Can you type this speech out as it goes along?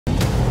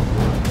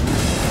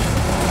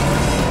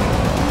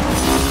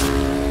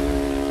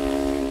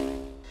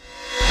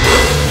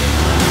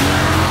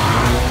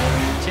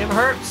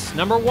Herbst,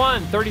 number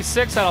 1,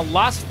 36 out of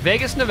Las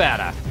Vegas,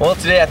 Nevada. Well,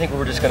 today I think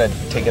we're just going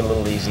to take it a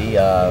little easy.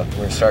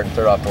 We're starting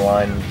third off the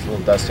line. It's a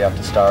little dusty off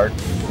the start,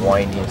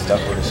 windy and stuff.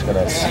 We're just going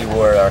to see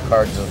where our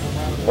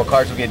what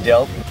cards will get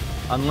dealt.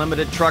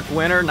 Unlimited truck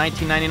winner,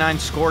 1999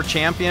 SCORE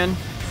champion,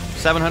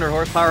 700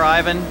 horsepower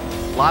Ivan,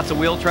 lots of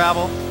wheel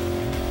travel.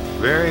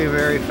 Very,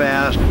 very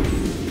fast.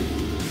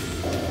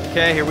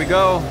 Okay, here we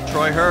go.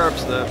 Troy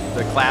Herbst,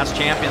 the class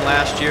champion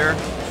last year.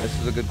 This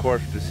is a good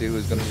course to see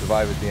who's going to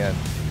survive at the end.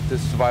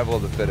 This is survival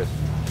of the fittest.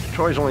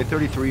 Troy's only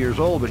 33 years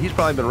old, but he's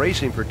probably been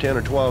racing for 10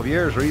 or 12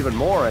 years, or even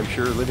more, I'm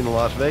sure, living in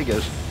Las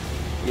Vegas.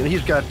 You know,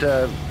 he's got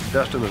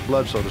dust in his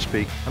blood, so to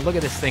speak. And look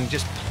at this thing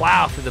just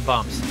plow through the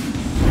bumps.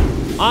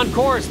 On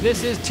course,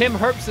 this is Tim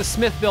Herbst, the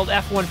Smith-built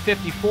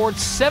F-150 Ford,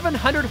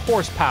 700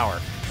 horsepower.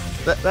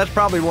 That's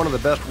probably one of the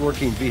best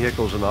working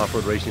vehicles in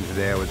off-road racing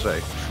today, I would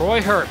say.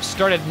 Troy Herbst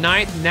started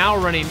 9th, now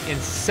running in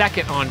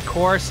 2nd on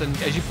course. And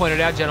as you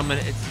pointed out, gentlemen,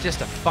 it's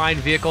just a fine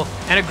vehicle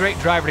and a great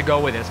driver to go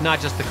with it. It's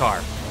not just the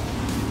car.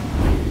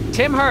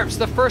 Tim Herbst,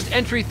 the first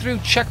entry through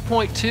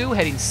checkpoint 2,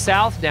 heading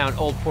south down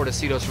Old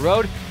Portocitos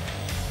Road.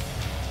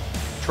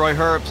 Troy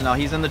Herbst, now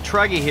he's in the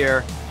Truggy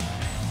here.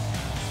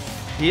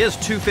 He is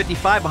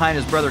 255 behind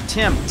his brother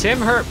Tim. Tim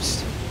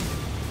Herbst,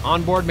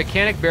 onboard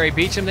mechanic Barry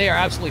Beecham. They are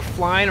absolutely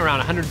flying around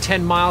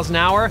 110 miles an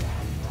hour.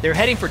 They're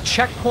heading for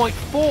checkpoint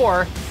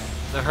 4.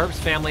 The Herbst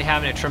family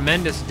having a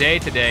tremendous day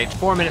today.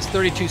 4 minutes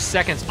 32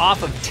 seconds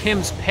off of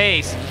Tim's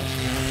pace.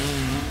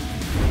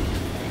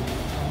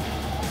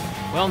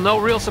 Well, no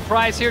real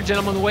surprise here,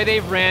 gentlemen, the way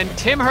they've ran.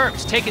 Tim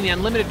Herbst taking the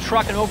unlimited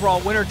truck and overall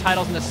winner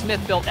titles in the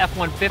Smith-built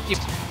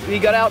F-150. We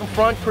got out in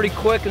front pretty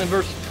quick in the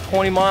first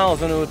 20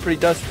 miles and it was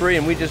pretty dust-free,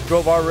 and we just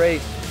drove our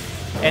race.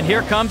 And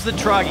here comes the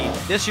Truggy,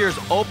 this year's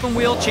open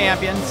wheel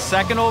champion,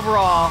 2nd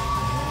overall,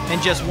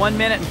 in just 1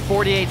 minute and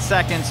 48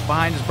 seconds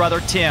behind his brother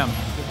Tim.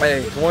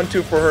 Hey,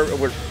 1-2 for her.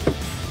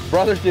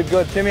 Brothers did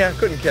good. Timmy, I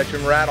couldn't catch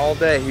him rat all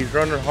day. He's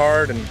running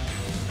hard, and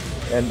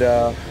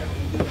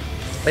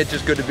it's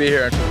just good to be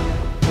here.